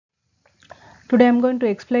Today I am going to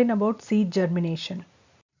explain about seed germination.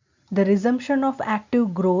 The resumption of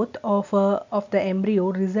active growth of the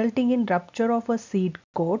embryo resulting in rupture of a seed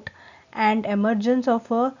coat and emergence of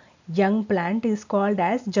a young plant is called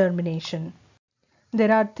as germination.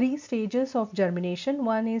 There are three stages of germination.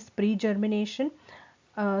 One is pre-germination,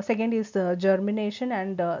 second is germination,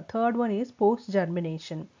 and third one is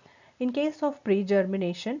post-germination. In case of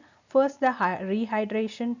pre-germination, first the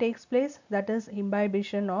rehydration takes place, that is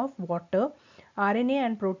imbibition of water. RNA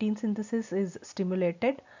and protein synthesis is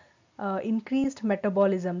stimulated. Increased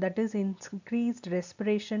metabolism, that is increased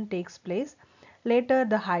respiration, takes place. Later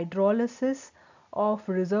the hydrolysis of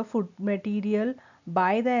reserve food material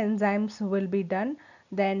by the enzymes will be done.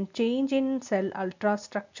 Then change in cell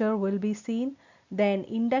ultrastructure will be seen. Then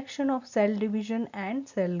induction of cell division and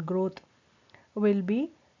cell growth will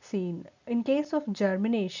be seen. In case of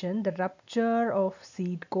germination, the rupture of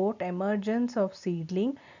seed coat, emergence of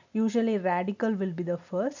seedling, usually radicle will be the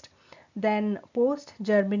first. Then post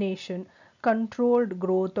germination, controlled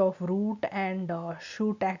growth of root and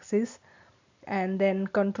shoot axis, and then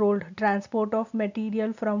controlled transport of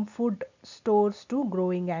material from food stores to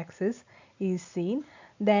growing axis is seen.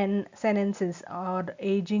 Then senescence or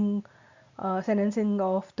aging, senescing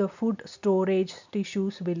of the food storage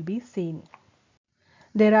tissues will be seen.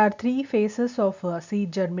 There are three phases of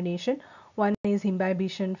seed germination. One is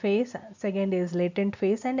imbibition phase, second is latent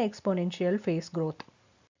phase, and exponential phase growth.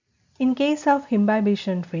 In case of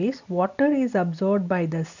imbibition phase, water is absorbed by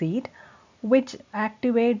the seed, which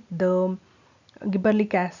activate the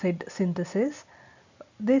gibberellic acid synthesis.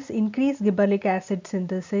 This increased gibberellic acid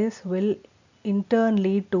synthesis will in turn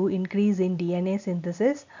lead to increase in DNA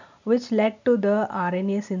synthesis, which led to the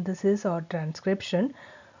RNA synthesis or transcription,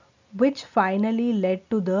 which finally led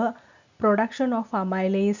to the production of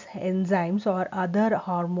amylase enzymes or other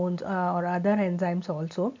hormones or other enzymes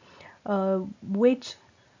also, which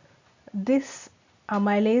this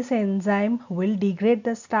amylase enzyme will degrade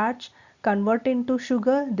the starch, convert into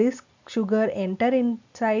sugar. This sugar enter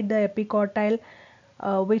inside the epicotyle,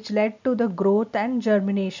 which led to the growth and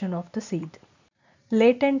germination of the seed.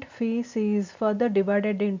 Latent phase is further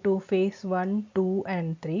divided into phase 1, 2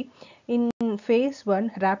 and 3. In phase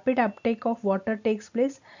 1, rapid uptake of water takes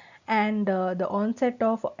place and the onset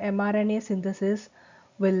of mRNA synthesis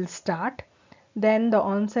will start. Then the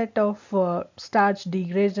onset of starch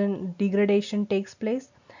degradation takes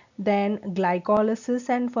place. Then glycolysis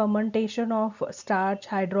and fermentation of starch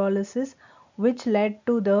hydrolysis, which led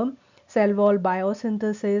to the cell wall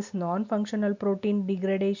biosynthesis, non-functional protein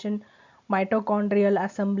degradation, mitochondrial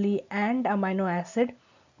assembly and amino acid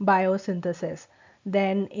biosynthesis.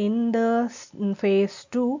 Then in the phase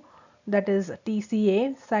 2, that is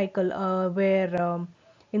TCA cycle, where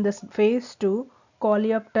in this phase 2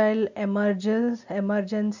 coleoptile emergence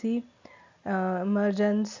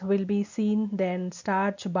will be seen. Then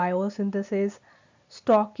starch biosynthesis,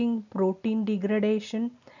 stocking protein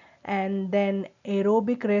degradation, and then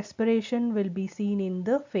aerobic respiration will be seen in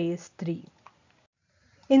the phase 3.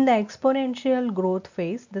 In the exponential growth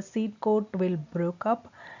phase, the seed coat will break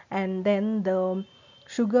up and then the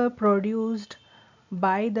sugar produced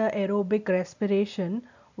by the aerobic respiration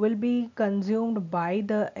will be consumed by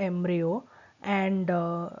the embryo, and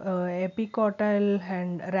epicotyle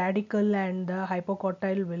and radicle and the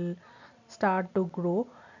hypocotyle will start to grow,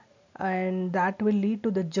 and that will lead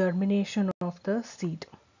to the germination of the seed.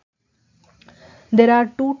 There are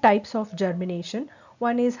two types of germination.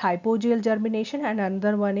 One is hypogeal germination and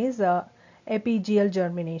another one is epigeal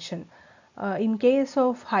germination. In case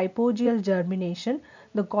of hypogeal germination,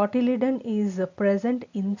 the cotyledon is present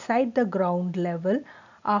inside the ground level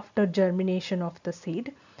after germination of the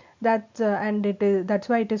seed. That's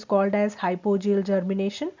why it is called as hypogeal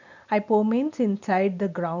germination. Hypo means inside the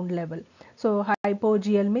ground level. So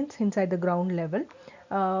hypogeal means inside the ground level.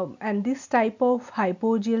 And this type of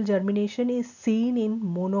hypogeal germination is seen in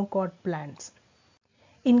monocot plants.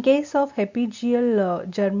 In case of epigeal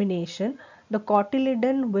germination, the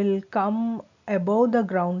cotyledon will come above the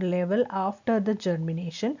ground level after the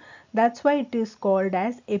germination. That's why it is called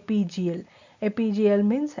as epigeal. Epigeal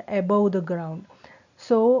means above the ground.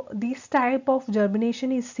 So this type of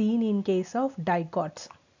germination is seen in case of dicots.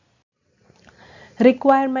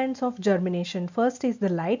 Requirements of germination. First is the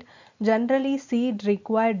light. Generally seed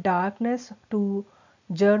require darkness to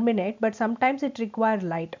germinate, but sometimes it requires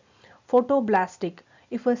light. Photoblastic.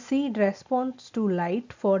 If a seed responds to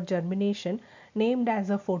light for germination, named as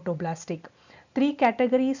a photoblastic. Three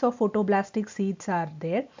categories of photoblastic seeds are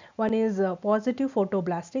there. One is positive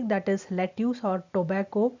photoblastic, that is lettuce or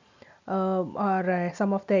tobacco are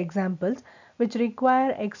some of the examples, which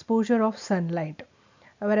require exposure of sunlight.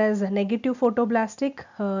 Whereas negative photoblastic,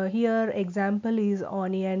 here example is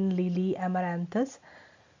onion, lily, amaranthus,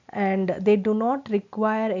 and they do not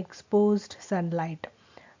require exposed sunlight.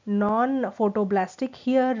 Non-photoblastic,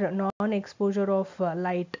 here non-exposure of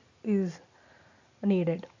light is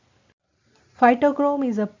needed. Phytochrome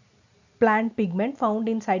is a plant pigment found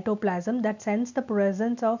in cytoplasm that sense the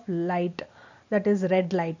presence of light, that is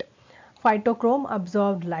red light. Phytochrome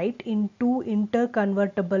absorbed light in two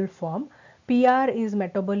interconvertible form. PR is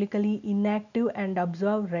metabolically inactive and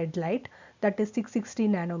absorb red light, that is 660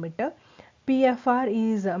 nanometer. PFR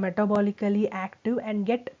is metabolically active and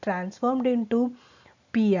get transformed into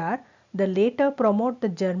PR. The later promote the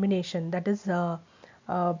germination, that is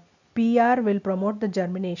PR will promote the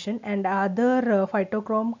germination, and other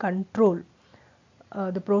phytochrome control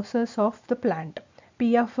the process of the plant.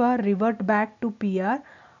 PFR revert back to PR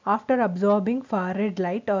after absorbing far red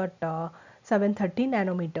light at 730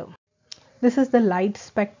 nanometer. This is the light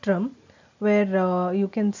spectrum where you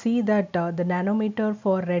can see that the nanometer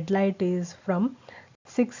for red light is from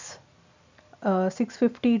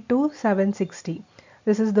 650 to 760.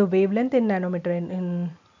 This is the wavelength in nanometer. In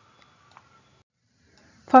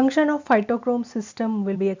function of phytochrome system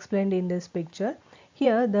will be explained in this picture.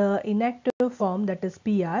 Here the inactive form, that is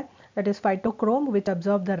PR, that is phytochrome which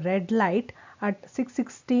absorb the red light at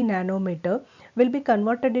 660 nanometer, will be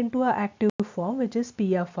converted into an active form which is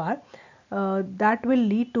PFR. That will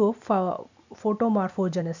lead to a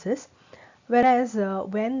photomorphogenesis. Whereas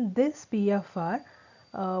when this PFR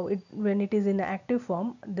when it is in active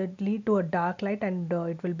form, that lead to a dark light, and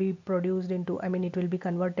it will be produced into, it will be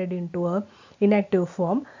converted into a inactive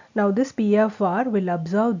form. Now this PFR will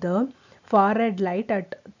absorb the far red light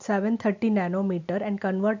at 730 nanometer and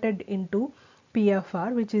converted into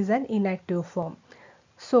PFR, which is an inactive form.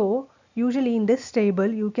 So usually in this table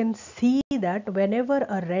you can see that whenever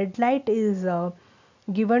a red light is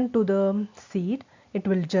given to the seed, it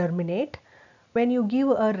will germinate. When you give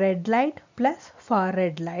a red light plus far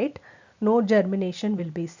red light, no germination will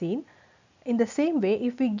be seen. In the same way,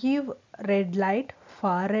 if we give red light,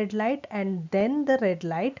 far red light, and then the red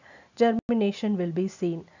light, germination will be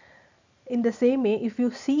seen. In the same way, if you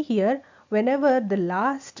see here, whenever the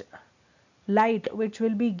last light which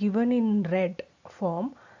will be given in red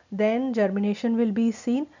form, then germination will be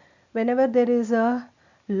seen. Whenever there is a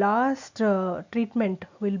last treatment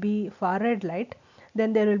will be far red light,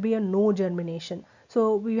 then there will be a no germination.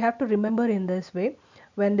 So we have to remember in this way,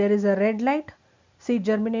 when there is a red light, seed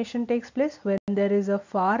germination takes place. When there is a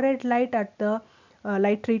far red light at the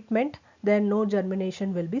light treatment, then no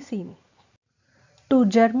germination will be seen. To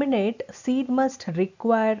germinate, seed must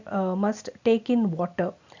take in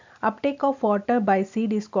water. Uptake of water by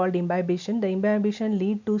seed is called imbibition. The imbibition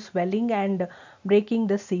lead to swelling and breaking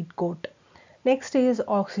the seed coat. Next is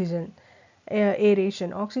oxygen.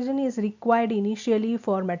 Aeration. Oxygen is required initially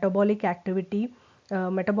for metabolic activity,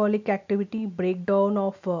 breakdown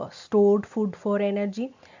of stored food for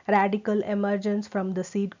energy, radical emergence from the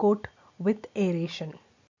seed coat with aeration.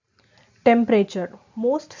 Temperature.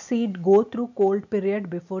 Most seed go through cold period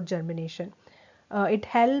before germination. It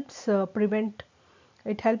helps prevent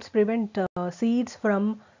seeds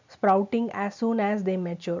from sprouting as soon as they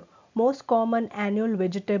mature. Most common annual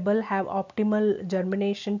vegetable have optimal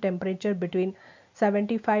germination temperature between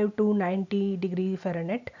 75 to 90 degree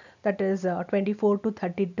Fahrenheit, that is 24 to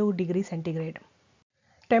 32 degree centigrade.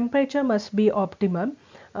 Temperature must be optimum.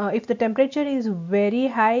 If the temperature is very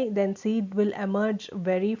high, then seed will emerge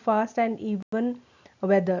very fast and even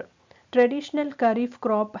weather. Traditional kharif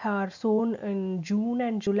crop are sown in June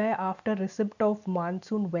and July after receipt of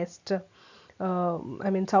monsoon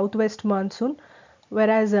southwest monsoon,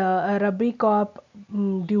 whereas a rabi crop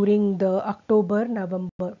during the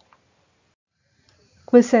October-November.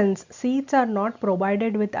 Quiescence. Seeds are not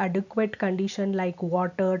provided with adequate condition like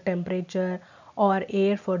water, temperature or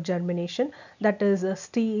air for germination, that is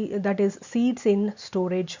seeds in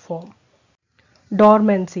storage form.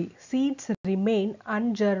 Dormancy. Seeds remain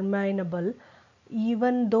ungerminable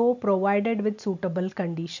even though provided with suitable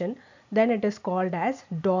condition, then it is called as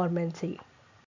dormancy.